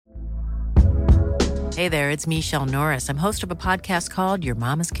Hey there, it's Michelle Norris. I'm host of a podcast called Your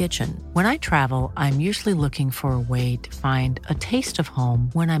Mama's Kitchen. When I travel, I'm usually looking for a way to find a taste of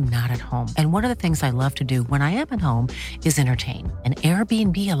home when I'm not at home. And one of the things I love to do when I am at home is entertain. And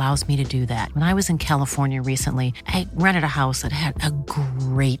Airbnb allows me to do that. When I was in California recently, I rented a house that had a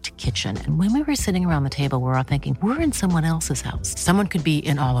great kitchen. And when we were sitting around the table, we were all thinking, we're in someone else's house. Someone could be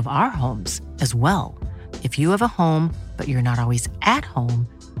in all of our homes as well. If you have a home, but you're not always at home,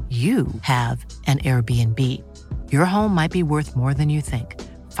 you have an Airbnb. Your home might be worth more than you think.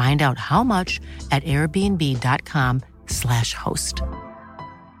 Find out how much at airbnb.com/host.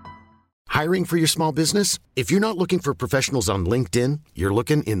 Hiring for your small business? If you're not looking for professionals on LinkedIn, you're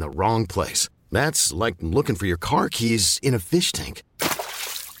looking in the wrong place. That's like looking for your car keys in a fish tank.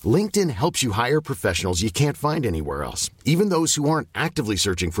 LinkedIn helps you hire professionals you can't find anywhere else, even those who aren't actively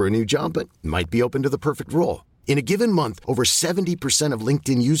searching for a new job but might be open to the perfect role. In a given month, over 70% of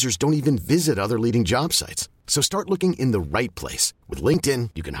LinkedIn users don't even visit other leading job sites. So start looking in the right place. With LinkedIn,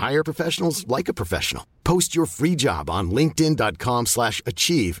 you can hire professionals like a professional. Post your free job on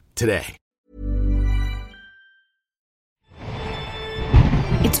linkedin.com/achieve today.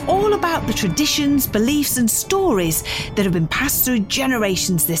 It's all about the traditions, beliefs and stories that have been passed through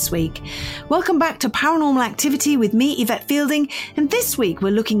generations this week. Welcome back to Paranormal Activity with me, Yvette Fielding, and this week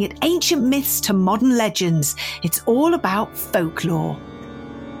we're looking at ancient myths to modern legends. It's all about folklore.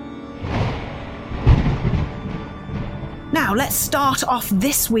 Now, let's start off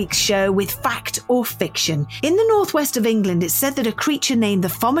this week's show with fact or fiction. In the northwest of England, it's said that a creature named the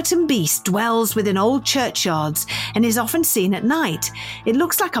Fomerton Beast dwells within old churchyards and is often seen at night. It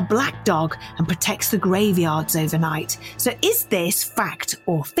looks like a black dog and protects the graveyards overnight. So is this fact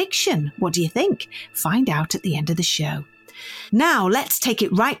or fiction? What do you think? Find out at the end of the show. Now, let's take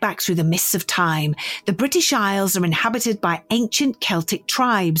it right back through the mists of time. The British Isles are inhabited by ancient Celtic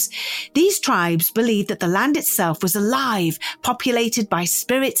tribes. These tribes believed that the land itself was alive, populated by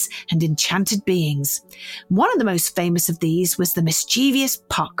spirits and enchanted beings. One of the most famous of these was the mischievous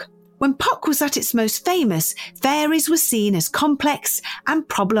Puck. When Puck was at its most famous, fairies were seen as complex and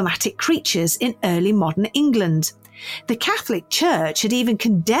problematic creatures in early modern England. The Catholic Church had even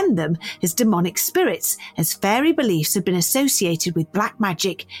condemned them as demonic spirits, as fairy beliefs had been associated with black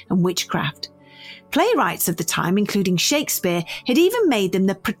magic and witchcraft. Playwrights of the time, including Shakespeare, had even made them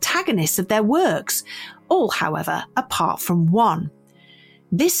the protagonists of their works, all, however, apart from one.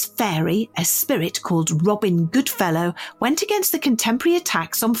 This fairy, a spirit called Robin Goodfellow, went against the contemporary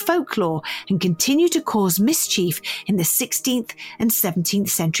attacks on folklore and continued to cause mischief in the 16th and 17th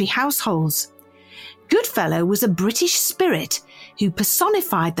century households. Goodfellow was a British spirit who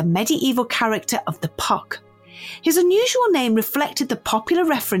personified the medieval character of the Puck. His unusual name reflected the popular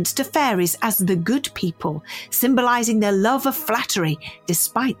reference to fairies as the good people, symbolising their love of flattery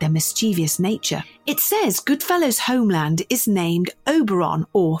despite their mischievous nature. It says Goodfellow's homeland is named Oberon,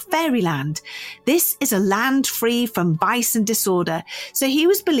 or Fairyland. This is a land free from vice and disorder, so he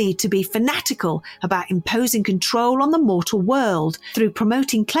was believed to be fanatical about imposing control on the mortal world through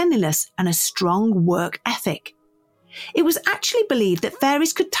promoting cleanliness and a strong work ethic. It was actually believed that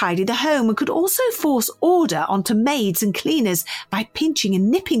fairies could tidy the home and could also force order onto maids and cleaners by pinching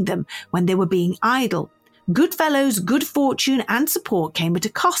and nipping them when they were being idle. Goodfellow's good fortune and support came at a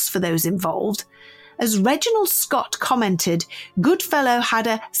cost for those involved. As Reginald Scott commented, Goodfellow had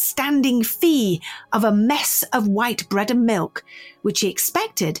a standing fee of a mess of white bread and milk, which he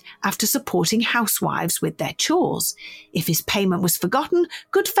expected after supporting housewives with their chores. If his payment was forgotten,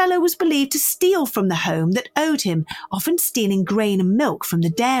 Goodfellow was believed to steal from the home that owed him, often stealing grain and milk from the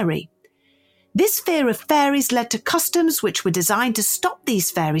dairy. This fear of fairies led to customs which were designed to stop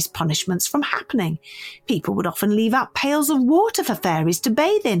these fairies' punishments from happening. People would often leave out pails of water for fairies to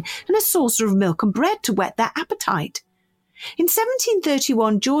bathe in and a saucer of milk and bread to whet their appetite. In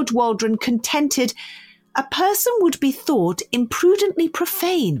 1731, George Waldron contended a person would be thought imprudently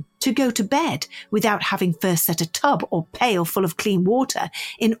profane to go to bed without having first set a tub or pail full of clean water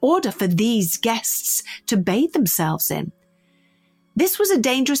in order for these guests to bathe themselves in. This was a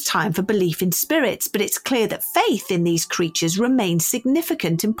dangerous time for belief in spirits, but it's clear that faith in these creatures remains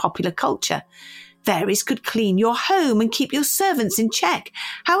significant in popular culture. Fairies could clean your home and keep your servants in check.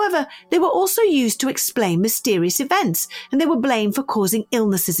 However, they were also used to explain mysterious events, and they were blamed for causing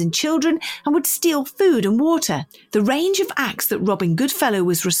illnesses in children and would steal food and water. The range of acts that Robin Goodfellow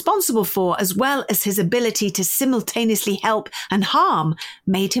was responsible for, as well as his ability to simultaneously help and harm,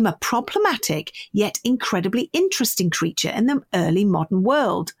 made him a problematic yet incredibly interesting creature in the early modern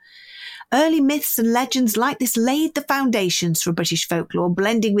world. Early myths and legends like this laid the foundations for British folklore,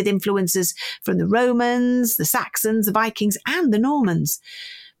 blending with influences from the Romans, the Saxons, the Vikings and the Normans.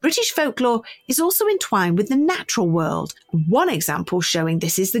 British folklore is also entwined with the natural world. One example showing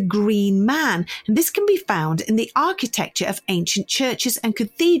this is the Green Man, and this can be found in the architecture of ancient churches and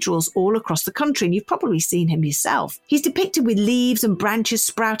cathedrals all across the country, and you've probably seen him yourself. He's depicted with leaves and branches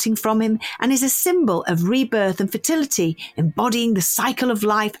sprouting from him and is a symbol of rebirth and fertility, embodying the cycle of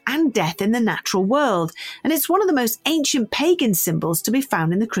life and death in the natural world, and it's one of the most ancient pagan symbols to be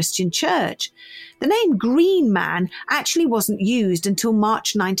found in the Christian church. The name Green Man actually wasn't used until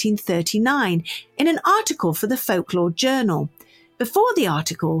March 1939 in an article for the Folklore Journal. Before the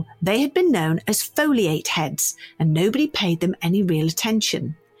article, they had been known as foliate heads, and nobody paid them any real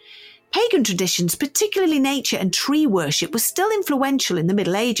attention. Pagan traditions, particularly nature and tree worship, were still influential in the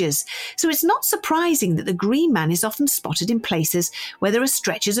Middle Ages, so it's not surprising that the Green Man is often spotted in places where there are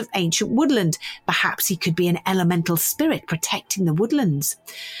stretches of ancient woodland. Perhaps he could be an elemental spirit protecting the woodlands.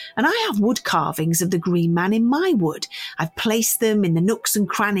 And I have wood carvings of the Green Man in my wood. I've placed them in the nooks and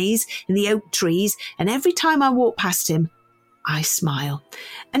crannies in the oak trees, and every time I walk past him, I smile.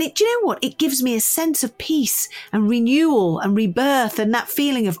 And do you know what? It gives me a sense of peace and renewal and rebirth and that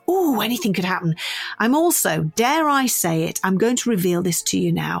feeling of, oh, anything could happen. I'm also, dare I say it, I'm going to reveal this to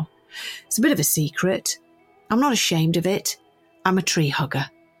you now. It's a bit of a secret. I'm not ashamed of it. I'm a tree hugger.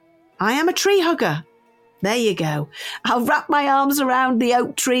 I am a tree hugger. There you go. I'll wrap my arms around the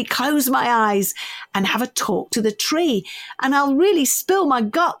oak tree, close my eyes and have a talk to the tree. And I'll really spill my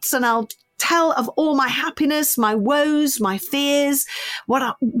guts and I'll tell of all my happiness, my woes, my fears, what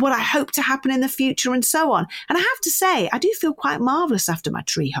I hope to happen in the future and so on. And I have to say, I do feel quite marvellous after my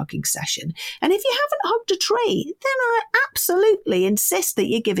tree hugging session. And if you haven't hugged a tree, then I absolutely insist that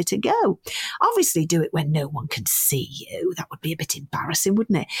you give it a go. Obviously do it when no one can see you. That would be a bit embarrassing,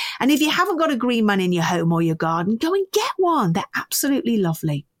 wouldn't it? And if you haven't got a Green Man in your home or your garden, go and get one. They're absolutely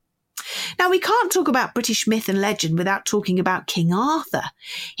lovely. Now, we can't talk about British myth and legend without talking about King Arthur.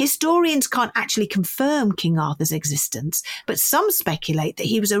 Historians can't actually confirm King Arthur's existence, but some speculate that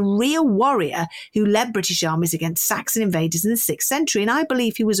he was a real warrior who led British armies against Saxon invaders in the 6th century, and I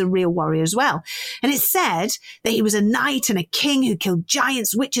believe he was a real warrior as well. And it's said that he was a knight and a king who killed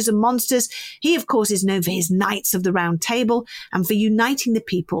giants, witches and monsters. He, of course, is known for his Knights of the Round Table and for uniting the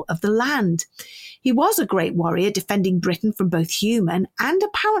people of the land. He was a great warrior, defending Britain from both human and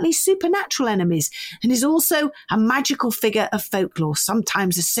apparently supernatural enemies, and is also a magical figure of folklore,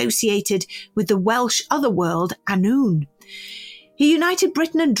 sometimes associated with the Welsh otherworld, Annwn. He united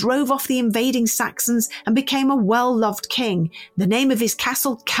Britain and drove off the invading Saxons and became a well-loved king. The name of his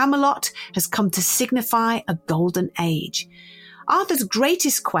castle, Camelot, has come to signify a golden age. Arthur's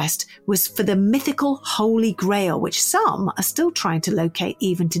greatest quest was for the mythical Holy Grail, which some are still trying to locate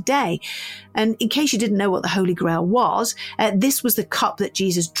even today. And in case you didn't know what the Holy Grail was, this was the cup that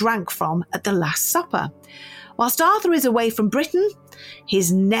Jesus drank from at the Last Supper. Whilst Arthur is away from Britain,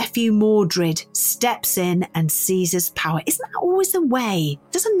 his nephew Mordred steps in and seizes power. Isn't that always the way?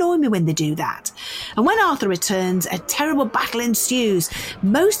 It does annoy me when they do that. And when Arthur returns, a terrible battle ensues.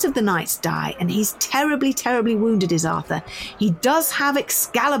 Most of the knights die, and he's terribly, terribly wounded, is Arthur. He does have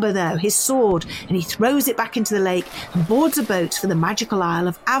Excalibur, though, his sword, and he throws it back into the lake and boards a boat for the magical Isle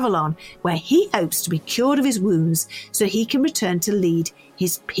of Avalon, where he hopes to be cured of his wounds so he can return to lead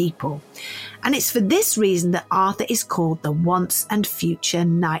his people. And it's for this reason that Arthur is called the Once and Future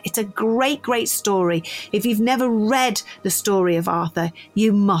Knight. It's a great, great story. If you've never read the story of Arthur,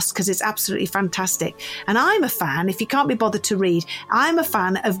 you must, because it's absolutely fantastic. And I'm a fan, if you can't be bothered to read, I'm a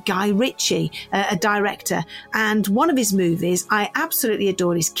fan of Guy Ritchie, a director. And one of his movies I absolutely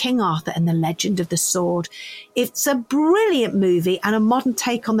adore is King Arthur and the Legend of the Sword. It's a brilliant movie and a modern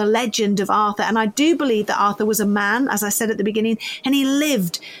take on the legend of Arthur. And I do believe that Arthur was a man, as I said at the beginning, and he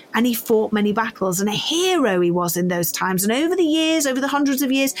lived and he fought many battles, and a hero he was in those times. And over the years, over the hundreds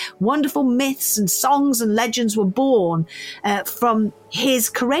of years, wonderful myths and songs and legends were born from his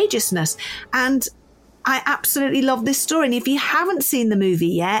courageousness. And I absolutely love this story. And if you haven't seen the movie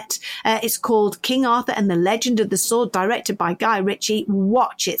yet, it's called King Arthur and the Legend of the Sword, directed by Guy Ritchie.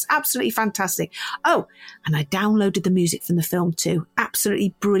 Watch it. It's absolutely fantastic. Oh, and I downloaded the music from the film too.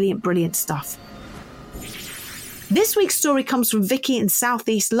 Absolutely brilliant, brilliant stuff. This week's story comes from Vicky in South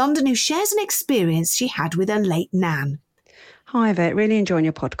East London, who shares an experience she had with her late nan. Hi, Vet. Really enjoying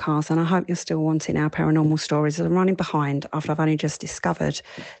your podcast, and I hope you're still wanting our paranormal stories. I'm running behind after I've only just discovered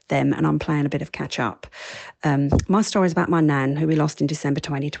them, and I'm playing a bit of catch up. My story is about my nan, who we lost in December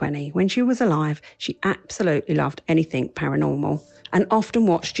 2020. When she was alive, she absolutely loved anything paranormal and often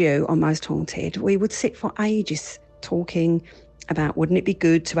watched you on Most Haunted. We would sit for ages talking about wouldn't it be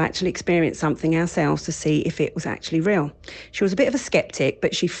good to actually experience something ourselves to see if it was actually real. She was a bit of a skeptic,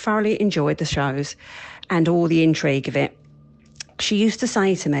 but she thoroughly enjoyed the shows and all the intrigue of it. She used to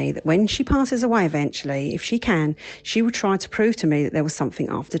say to me that when she passes away eventually, if she can, she would try to prove to me that there was something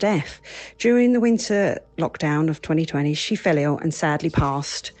after death. During the winter lockdown of 2020, she fell ill and sadly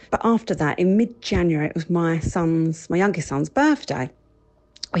passed. But after that, in mid-January, it was my youngest son's birthday.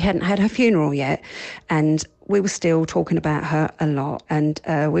 We hadn't had her funeral yet, and we were still talking about her a lot. And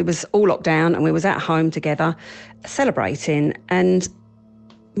we was all locked down, and we was at home together celebrating. And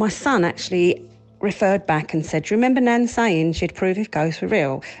my son actually referred back and said, "Do you remember Nan saying she'd prove if ghosts were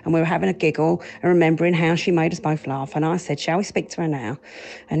real?" And we were having a giggle and remembering how she made us both laugh. And I said, "Shall we speak to her now?"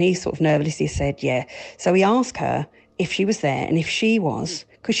 And he sort of nervously said, "Yeah." So we asked her if she was there, and if she was,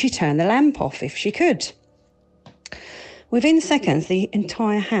 could she turn the lamp off if she could? Within seconds, the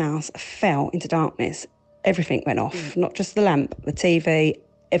entire house fell into darkness. Everything went off, not just the lamp, the TV,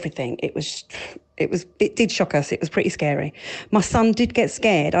 everything. It did shock us. It was pretty scary. My son did get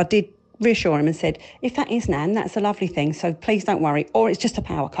scared. I did reassure him and said, "If that is Nan, that's a lovely thing, so please don't worry, or it's just a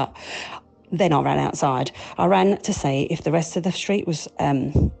power cut." Then I ran outside. I ran to see if the rest of the street was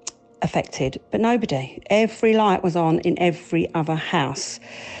affected, but nobody. Every light was on in every other house.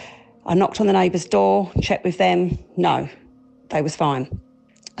 I knocked on the neighbour's door, checked with them. No, they was fine.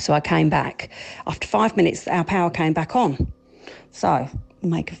 So I came back. After 5 minutes, our power came back on. So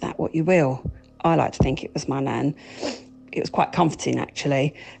make of that what you will. I like to think it was my Nan. It was quite comforting,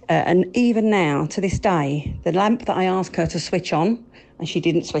 actually. And even now, to this day, the lamp that I asked her to switch on, and she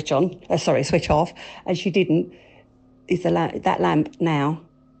didn't switch off, and she didn't, is that lamp now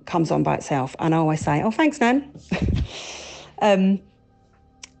comes on by itself. And I always say, "Oh, thanks, Nan."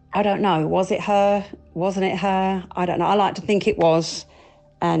 I don't know. Was it her? Wasn't it her? I don't know. I like to think it was.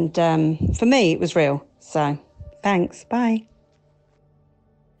 And for me, it was real. So thanks. Bye.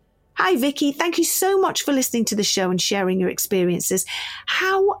 Hi, Vicky. Thank you so much for listening to the show and sharing your experiences.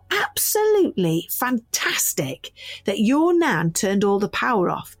 How absolutely fantastic that your Nan turned all the power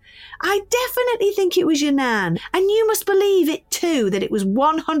off. I definitely think it was your Nan, and you must believe it too, that it was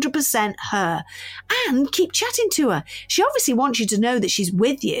 100% her. And keep chatting to her. She obviously wants you to know that she's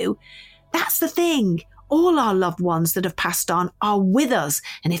with you. That's the thing. All our loved ones that have passed on are with us,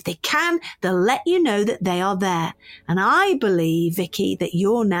 and if they can, they'll let you know that they are there. And I believe, Vicky, that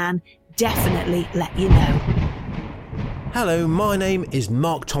your Nan definitely let you know. Hello, my name is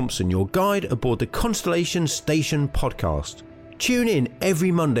Mark Thompson, your guide aboard the Constellation Station podcast. Tune in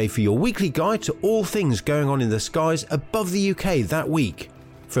every Monday for your weekly guide to all things going on in the skies above the UK that week.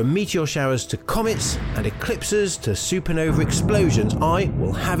 From meteor showers to comets and eclipses to supernova explosions, I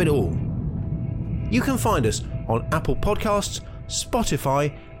will have it all. You can find us on Apple Podcasts,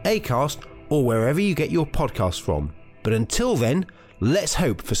 Spotify, Acast, or wherever you get your podcasts from. But until then, let's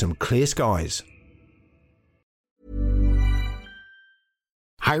hope for some clear skies.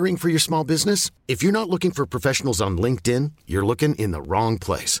 Hiring for your small business? If you're not looking for professionals on LinkedIn, you're looking in the wrong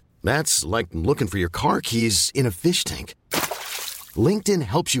place. That's like looking for your car keys in a fish tank. LinkedIn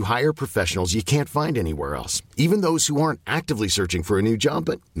helps you hire professionals you can't find anywhere else, even those who aren't actively searching for a new job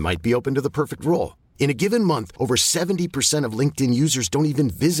but might be open to the perfect role. In a given month, over 70% of LinkedIn users don't even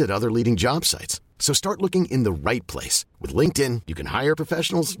visit other leading job sites. So start looking in the right place. With LinkedIn, you can hire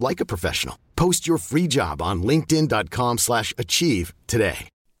professionals like a professional. Post your free job on linkedin.com/achieve today.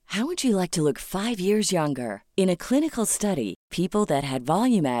 How would you like to look 5 years younger? In a clinical study, people that had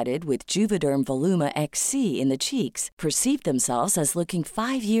volume added with Juvederm Voluma XC in the cheeks perceived themselves as looking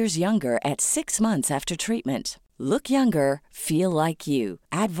 5 years younger at 6 months after treatment. Look younger, feel like you.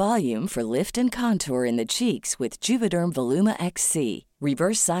 Add volume for lift and contour in the cheeks with Juvederm Voluma XC.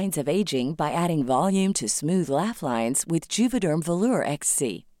 Reverse signs of aging by adding volume to smooth laugh lines with Juvederm Volure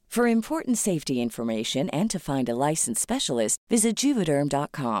XC. For important safety information and to find a licensed specialist, visit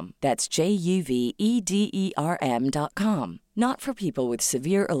Juvederm.com. That's JUVEDERM.com. Not for people with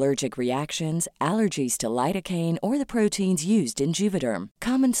severe allergic reactions, allergies to lidocaine, or the proteins used in Juvederm.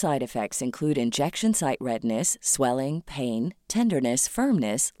 Common side effects include injection site redness, swelling, pain, tenderness,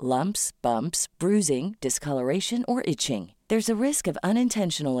 firmness, lumps, bumps, bruising, discoloration, or itching. There's a risk of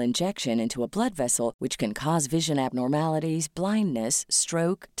unintentional injection into a blood vessel, which can cause vision abnormalities, blindness,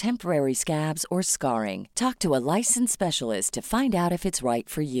 stroke, temporary scabs, or scarring. Talk to a licensed specialist to find out if it's right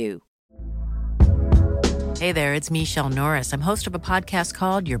for you. Hey there, it's Michelle Norris. I'm host of a podcast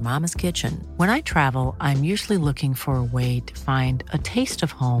called Your Mama's Kitchen. When I travel, I'm usually looking for a way to find a taste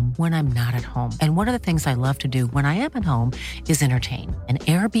of home when I'm not at home. And one of the things I love to do when I am at home is entertain. And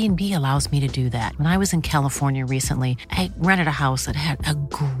Airbnb allows me to do that. When I was in California recently, I rented a house that had a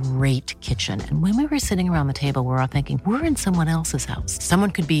great kitchen. And when we were sitting around the table, we're all thinking, we're in someone else's house. Someone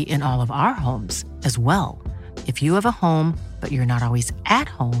could be in all of our homes as well. If you have a home, but you're not always at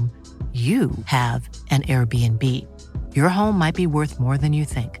home, you have an Airbnb. your home might be worth more than you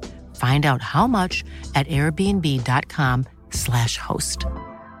think. Find out how much at airbnb.com/host.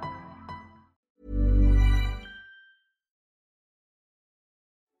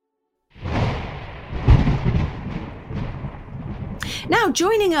 Now,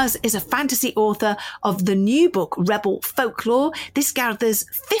 joining us is a fantasy author of the new book, Rebel Folklore. This gathers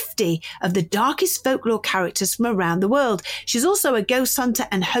 50 of the darkest folklore characters from around the world. She's also a ghost hunter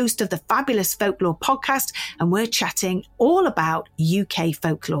and host of the Fabulous Folklore podcast, and we're chatting all about UK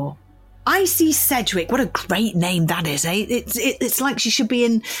folklore. Icy Sedgwick, what a great name that is, eh? It's like she should be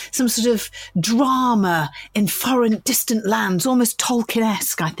in some sort of drama in foreign distant lands, almost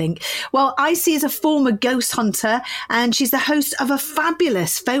Tolkien-esque, I think. Well, Icy is a former ghost hunter, and she's the host of a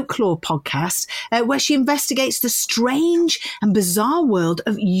fabulous folklore podcast where she investigates the strange and bizarre world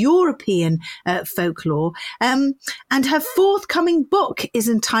of European folklore. And her forthcoming book is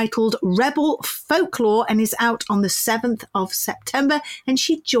entitled Rebel Folklore and is out on the 7th of September. And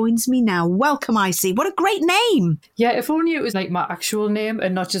she joins me now. Welcome, Icy. What a great name. Yeah, if only it was like my actual name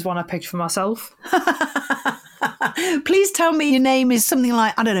and not just one I picked for myself. Please tell me your name is something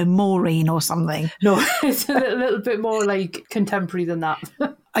like, I don't know, Maureen or something. No, it's a little bit more like contemporary than that.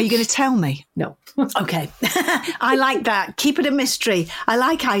 Are you going to tell me? No. Okay. I like that. Keep it a mystery. I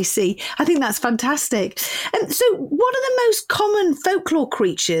like Icy. I think that's fantastic. And so what are the most common folklore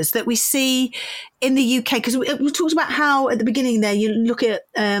creatures that we see in the UK? Because we talked about how at the beginning there you look at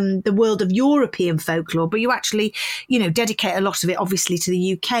the world of European folklore, but you actually, dedicate a lot of it obviously to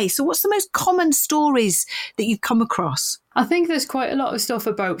the UK. So what's the most common stories that you've come across? I think there's quite a lot of stuff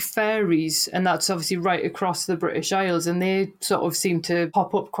about fairies, and that's obviously right across the British Isles, and they sort of seem to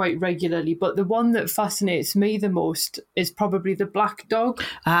pop up quite regularly. But the one that fascinates me the most is probably the black dog.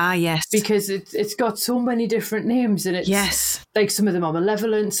 Ah, yes. Because it's got so many different names, and it's like some of them are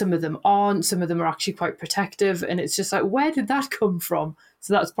malevolent, some of them aren't, some of them are actually quite protective, and it's just like, where did that come from?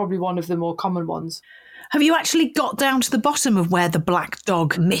 So that's probably one of the more common ones. Have you actually got down to the bottom of where the black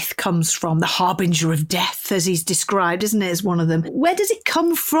dog myth comes from? The harbinger of death, as he's described, isn't it, as one of them? Where does it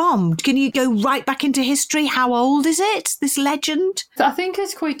come from? Can you go right back into history? How old is it, this legend? I think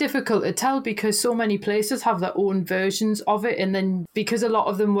it's quite difficult to tell because so many places have their own versions of it. And then because a lot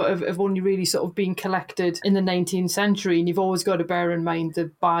of them have only really sort of been collected in the 19th century, and you've always got to bear in mind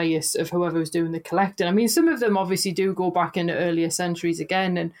the bias of whoever was doing the collecting. I mean, some of them obviously do go back into earlier centuries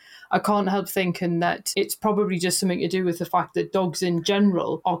again, and I can't help thinking that it's probably just something to do with the fact that dogs in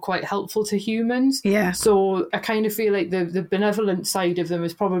general are quite helpful to humans. Yeah. So I kind of feel like the benevolent side of them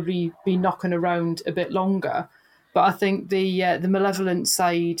has probably been knocking around a bit longer. But I think the malevolent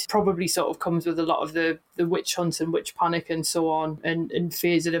side probably sort of comes with a lot of the witch hunts and witch panic and so on, and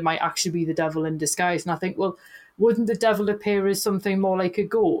fears that it might actually be the devil in disguise. And I think, well, wouldn't the devil appear as something more like a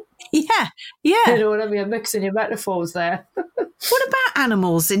goat? Yeah. You know what I mean? I'm mixing your metaphors there. What about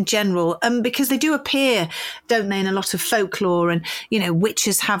animals in general? Because they do appear, don't they, in a lot of folklore, and,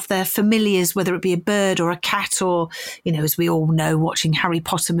 witches have their familiars, whether it be a bird or a cat or, as we all know, watching Harry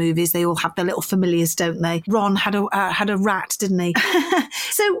Potter movies, they all have their little familiars, don't they? Ron had a rat, didn't he?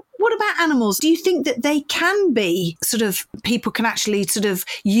 So what about animals? Do you think that they can be sort of, people can actually sort of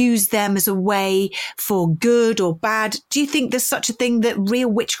use them as a way for good or bad? Do you think there's such a thing that real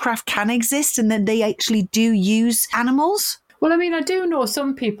witchcraft can exist and that they actually do use animals? Well, I mean, I do know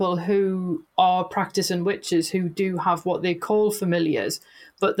some people who are practicing witches who do have what they call familiars,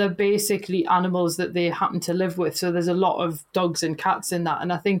 but they're basically animals that they happen to live with. So there's a lot of dogs and cats in that.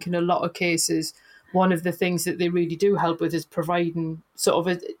 And I think in a lot of cases, one of the things that they really do help with is providing sort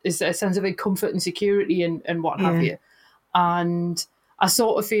of a sense of comfort and security and what have you. And I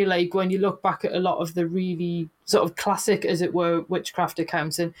sort of feel like when you look back at a lot of the really sort of classic, as it were, witchcraft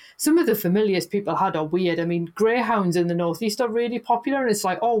accounts, and some of the familiars people had are weird. I mean, greyhounds in the northeast are really popular, and it's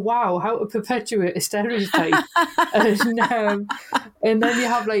like, oh wow, how to perpetuate a stereotype. and then you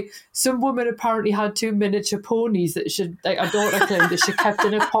have like some woman apparently had 2 miniature ponies that should, like a daughter claimed that she kept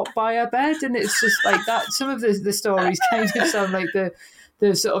in a pot by her bed, and it's just like that. Some of the stories kind of sound like the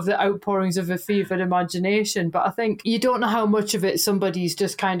sort of the outpourings of a fevered imagination. But I think you don't know how much of it somebody's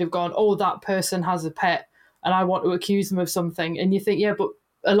just kind of gone, oh, that person has a pet and I want to accuse them of something. And you think, yeah, but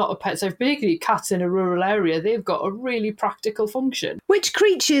a lot of pets, particularly cats in a rural area, they've got a really practical function. Which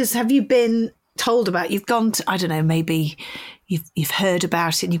creatures have you been told about? You've gone to, I don't know, maybe you've heard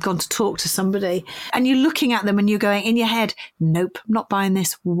about it and you've gone to talk to somebody and you're looking at them and you're going in your head, nope, I'm not buying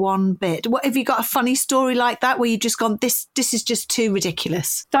this one bit. What, have you got a funny story like that where you've just gone, this is just too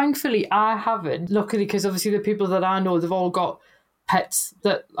ridiculous? Thankfully, I haven't. Luckily, because obviously the people that I know, they've all got pets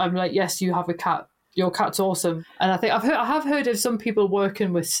that I'm like, yes, you have a cat. Your cat's awesome. And I think I have heard of some people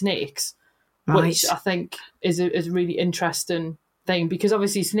working with snakes, which I think is a really interesting thing, because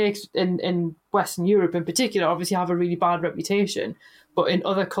obviously snakes in Western Europe in particular obviously have a really bad reputation, but in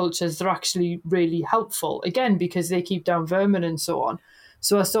other cultures they're actually really helpful, again, because they keep down vermin and so on.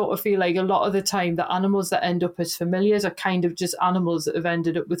 So I sort of feel like a lot of the time the animals that end up as familiars are kind of just animals that have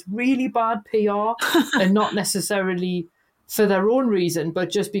ended up with really bad PR and not necessarily for their own reason, but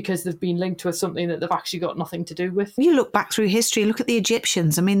just because they've been linked with something that they've actually got nothing to do with. You look back through history, look at the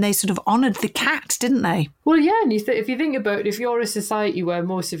Egyptians. I mean, they sort of honoured the cat, didn't they? Well, yeah, and if you think about it, if you're a society where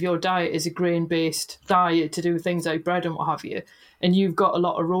most of your diet is a grain-based diet to do with things like bread and what have you, and you've got a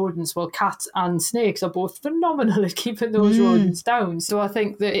lot of rodents, well, cats and snakes are both phenomenal at keeping those rodents down. So I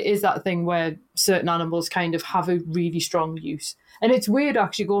think that it is that thing where certain animals kind of have a really strong use. And it's weird,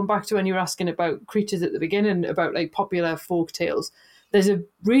 actually, going back to when you were asking about creatures at the beginning, about like popular folk tales. There's a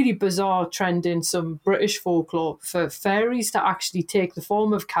really bizarre trend in some British folklore for fairies to actually take the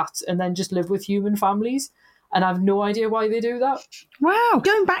form of cats and then just live with human families. And I have no idea why they do that. Wow.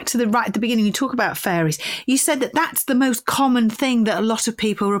 Going back to right at the beginning, you talk about fairies. You said that that's the most common thing that a lot of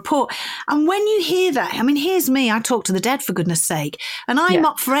people report. And when you hear that, I mean, here's me. I talk to the dead, for goodness sake. And I'm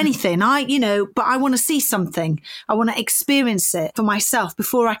up for anything. But I want to see something. I want to experience it for myself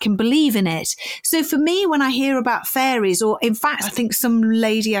before I can believe in it. So for me, when I hear about fairies, or in fact, I think some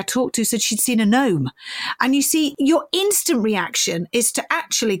lady I talked to said she'd seen a gnome. And you see, your instant reaction is to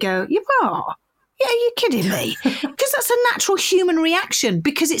actually go, you are. Yeah, are you kidding me? Because that's a natural human reaction,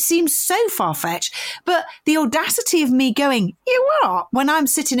 because it seems so far-fetched. But the audacity of me going, you are, when I'm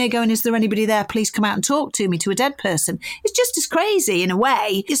sitting here going, is there anybody there? Please come out and talk to me, to a dead person. It's just as crazy in a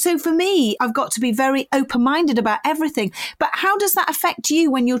way. So for me, I've got to be very open-minded about everything. But how does that affect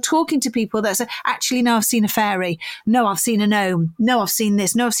you when you're talking to people that say, actually, no, I've seen a fairy. No, I've seen a gnome. No, I've seen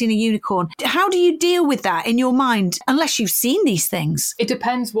this. No, I've seen a unicorn. How do you deal with that in your mind, unless you've seen these things? It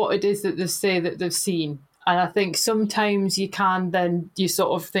depends what it is that they say that they've seen. And I think sometimes you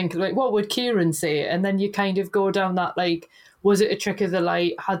sort of think, like, what would Kieran say? And then you kind of go down that, like, was it a trick of the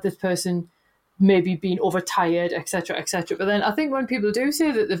light? Had this person maybe been overtired, etc., etc.? But then I think when people do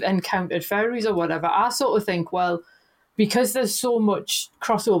say that they've encountered fairies or whatever, I sort of think, well, because there's so much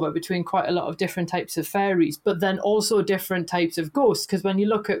crossover between quite a lot of different types of fairies, but then also different types of ghosts. Because when you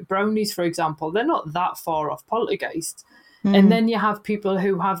look at brownies, for example, they're not that far off poltergeists. And then you have people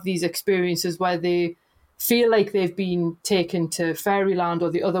who have these experiences where they feel like they've been taken to fairyland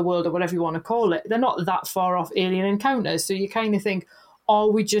or the other world or whatever you want to call it. They're not that far off alien encounters. So you kind of think, are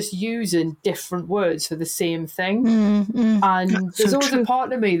we just using different words for the same thing? And there's always a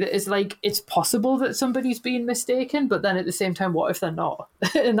part of me that is like, it's possible that somebody's being mistaken, but then at the same time, what if they're not?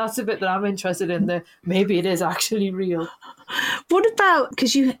 And that's a bit that I'm interested in, that maybe it is actually real. What about,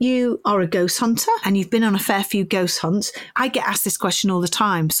 because you are a ghost hunter and you've been on a fair few ghost hunts. I get asked this question all the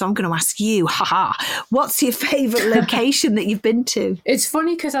time, so I'm going to ask you, what's your favourite location that you've been to? It's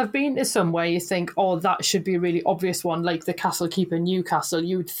funny because I've been to some where you think, oh, that should be a really obvious one, like the Castle Keep in Newcastle.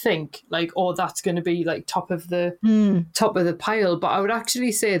 You'd think, like, oh, that's going to be like top of the pile. But I would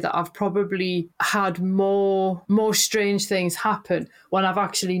actually say that I've probably had more strange things happen when I've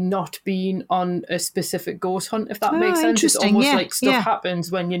actually not been on a specific ghost hunt, if that makes sense. It's almost like stuff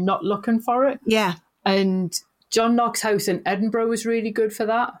happens when you're not looking for it. Yeah. And John Knox's house in Edinburgh was really good for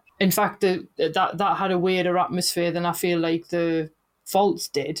that. In fact, that had a weirder atmosphere than I feel like the vaults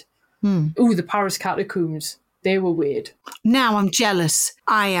did. The Paris catacombs. They were weird. Now I'm jealous.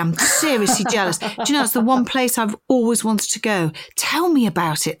 I am seriously jealous. Do you know, it's the one place I've always wanted to go. Tell me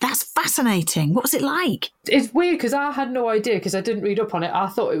about it. That's fascinating. What was it like? It's weird because I had no idea, because I didn't read up on it. I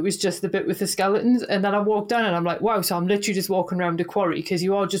thought it was just the bit with the skeletons. And then I walked down and I'm like, wow, so I'm literally just walking around a quarry, because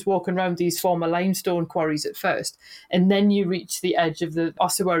you are just walking around these former limestone quarries at first. And then you reach the edge of the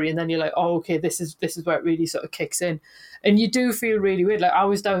ossuary and then you're like, oh, okay, this is where it really sort of kicks in. And you do feel really weird. Like, I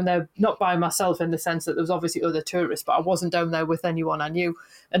was down there, not by myself in the sense that there was obviously other tourists, but I wasn't down there with anyone I knew.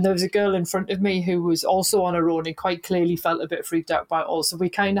 And there was a girl in front of me who was also on her own and quite clearly felt a bit freaked out by it all. So we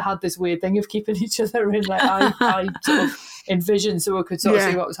kind of had this weird thing of keeping each other in, like, I sort of envisioned so I could sort of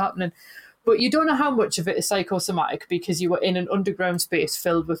see what was happening. But you don't know how much of it is psychosomatic because you were in an underground space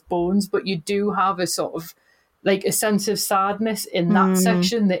filled with bones, but you do have a sort of, like, a sense of sadness in that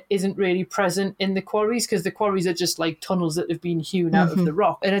section that isn't really present in the quarries, because the quarries are just like tunnels that have been hewn out of the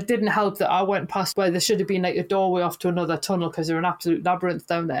rock. And it didn't help that I went past where there should have been like a doorway off to another tunnel, because they're an absolute labyrinth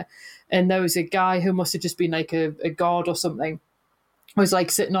down there. And there was a guy who must have just been like a guard or something. was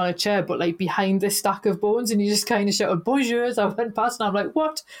like sitting on a chair, but like behind this stack of bones, and he just kind of shouted bonjour as I went past, and I'm like,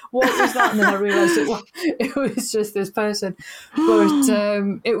 what was that? And then I realised it was just this person.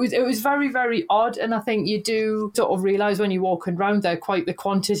 But it was very, very odd, and I think you do sort of realise when you're walking around there quite the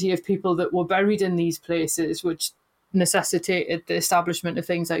quantity of people that were buried in these places, which necessitated the establishment of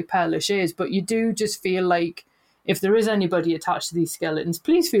things like Père Lachaise. But you do just feel like if there is anybody attached to these skeletons,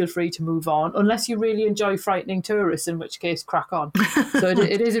 please feel free to move on, unless you really enjoy frightening tourists, in which case, crack on. So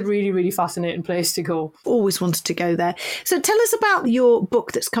it is a really, really fascinating place to go. Always wanted to go there. So tell us about your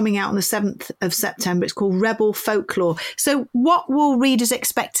book that's coming out on the 7th of September. It's called Rebel Folklore. So what will readers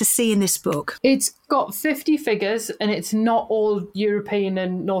expect to see in this book? It's got 50 figures, and it's not all European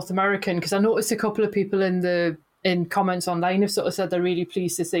and North American, because I noticed a couple of people in comments online have sort of said they're really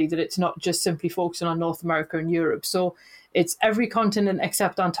pleased to see that it's not just simply focusing on North America and Europe. So it's every continent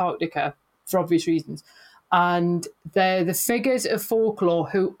except Antarctica, for obvious reasons. And they're the figures of folklore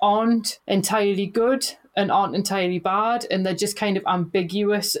who aren't entirely good and aren't entirely bad, and they're just kind of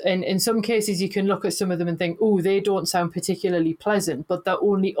ambiguous. And in some cases, you can look at some of them and think, oh, they don't sound particularly pleasant, but they're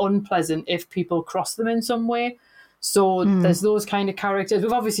only unpleasant if people cross them in some way. So there's those kind of characters.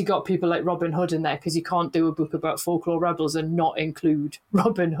 We've obviously got people like Robin Hood in there, because you can't do a book about folklore rebels and not include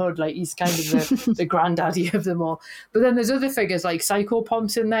Robin Hood. Like, he's kind of the granddaddy of them all. But then there's other figures like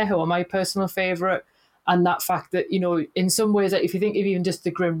psychopomps in there, who are my personal favourite. And that fact that, you know, in some ways, if you think of even just the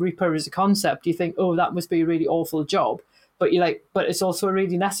Grim Reaper as a concept, you think, oh, that must be a really awful job. But you're like, but it's also a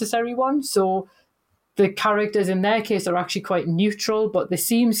really necessary one. So the characters in their case are actually quite neutral, but they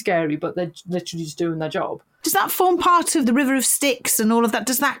seem scary, but they're literally just doing their job. Does that form part of the River of Styx and all of that?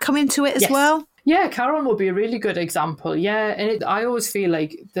 Does that come into it as well? Yeah, Charon will be a really good example. Yeah, and I always feel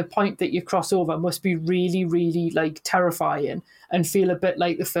like the point that you cross over must be really, really like terrifying and feel a bit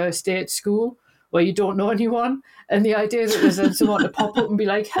like the first day at school where you don't know anyone. And the idea that there's then someone to pop up and be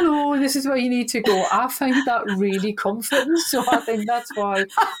like, hello, this is where you need to go, I find that really comforting. So I think that's why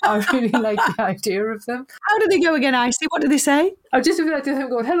I really like the idea of them. How do they go again, Icy? What do they say? I just feel like them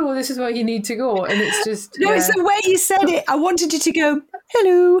going, hello, this is where you need to go. And it's just... No, it's the way you said it. I wanted you to go,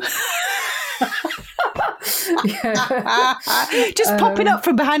 hello. Just popping up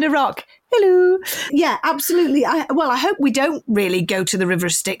from behind a rock. Hello. Yeah, absolutely. I hope we don't really go to the River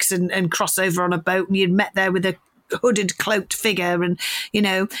of Styx and cross over on a boat and you're met there with a hooded, cloaked figure. And, you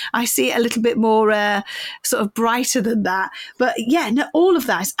know, I see it a little bit more sort of brighter than that. But yeah, no, all of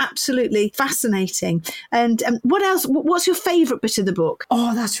that is absolutely fascinating. And what else? What's your favourite bit of the book?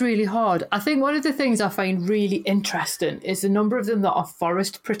 Oh, that's really hard. I think one of the things I find really interesting is the number of them that are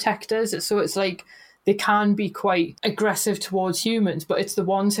forest protectors. So it's like, they can be quite aggressive towards humans, but it's the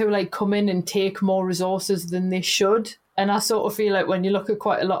ones who like come in and take more resources than they should. And I sort of feel like when you look at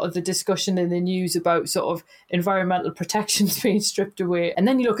quite a lot of the discussion in the news about sort of environmental protections being stripped away, and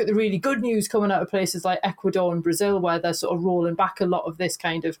then you look at the really good news coming out of places like Ecuador and Brazil, where they're sort of rolling back a lot of this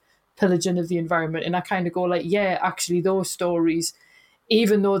kind of pillaging of the environment. And I kind of go like, yeah, actually those stories,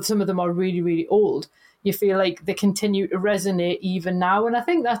 even though some of them are really, really old, you feel like they continue to resonate even now. And I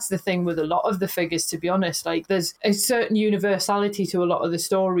think that's the thing with a lot of the figures, to be honest. Like, there's a certain universality to a lot of the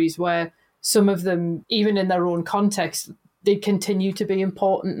stories where some of them, even in their own context, they continue to be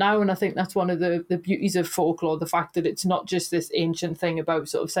important now. And I think that's one of the beauties of folklore, the fact that it's not just this ancient thing about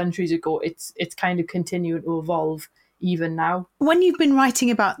sort of centuries ago. It's kind of continuing to evolve even now. When you've been writing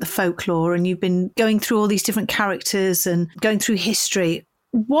about the folklore and you've been going through all these different characters and going through history,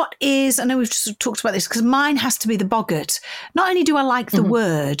 what is, I know we've just talked about this, because mine has to be the boggart. Not only do I like the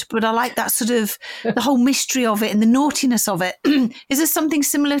word, but I like that sort of, the whole mystery of it and the naughtiness of it. Is there something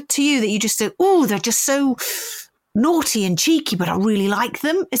similar to you that you just say, oh, they're just so naughty and cheeky, but I really like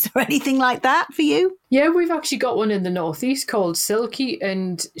them? Is there anything like that for you? Yeah, we've actually got one in the Northeast called Silky,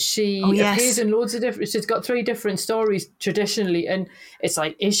 and she appears in loads of different, she's got 3 different stories traditionally, and it's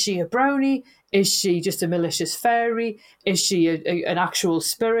like, is she a brownie? Is she just a malicious fairy? Is she an actual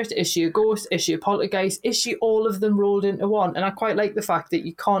spirit? Is she a ghost? Is she a poltergeist? Is she all of them rolled into one? And I quite like the fact that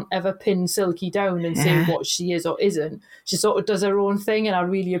you can't ever pin Silky down and say what she is or isn't. She sort of does her own thing, and I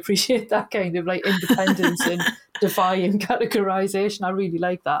really appreciate that kind of like independence and defying categorization. I really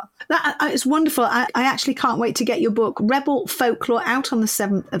like that. It's wonderful. I actually can't wait to get your book, Rebel Folklore, out on the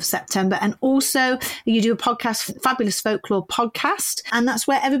 7th of September. And also you do a podcast, Fabulous Folklore Podcast, and that's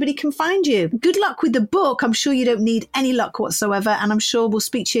where everybody can find you. Good luck with the book. I'm sure you don't need any luck whatsoever, and I'm sure we'll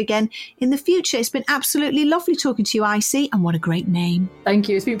speak to you again in the future. It's been absolutely lovely talking to you, Icy, and what a great name. Thank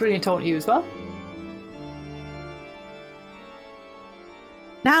you. It's been brilliant talking to you as well.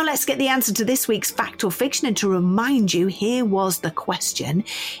 Now let's get the answer to this week's fact or fiction, and to remind you, here was the question.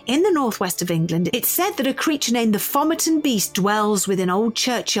 In the northwest of England, it's said that a creature named the Fomerton Beast dwells within old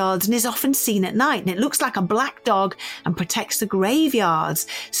churchyards and is often seen at night, and it looks like a black dog and protects the graveyards.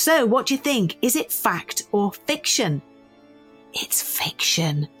 So what do you think? Is it fact or fiction? It's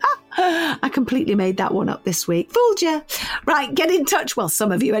fiction. I completely made that one up this week. Fooled you. Right, get in touch. Well,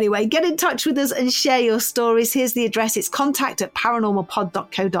 some of you anyway. Get in touch with us and share your stories. Here's the address. It's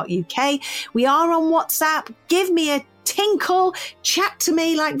contact@paranormalpod.co.uk. We are on WhatsApp. Give me a tinkle, chat to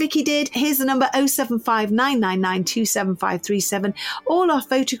me like Vicky did. Here's the number: 075 999 27537. All our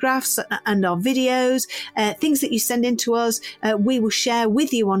photographs and our videos, things that you send in to us, we will share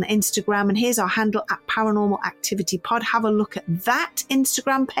with you on Instagram. And here's our handle @Paranormal Activity Pod. Have a look at that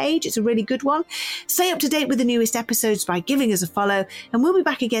Instagram page. It's a really good one. Stay up to date with the newest episodes by giving us a follow, and we'll be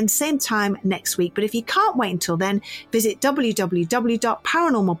back again same time next week. But if you can't wait until then, visit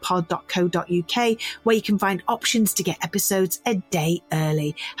www.paranormalpod.co.uk, where you can find options to get episodes a day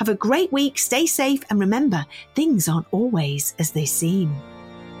early. Have a great week, stay safe, and remember, things aren't always as they seem.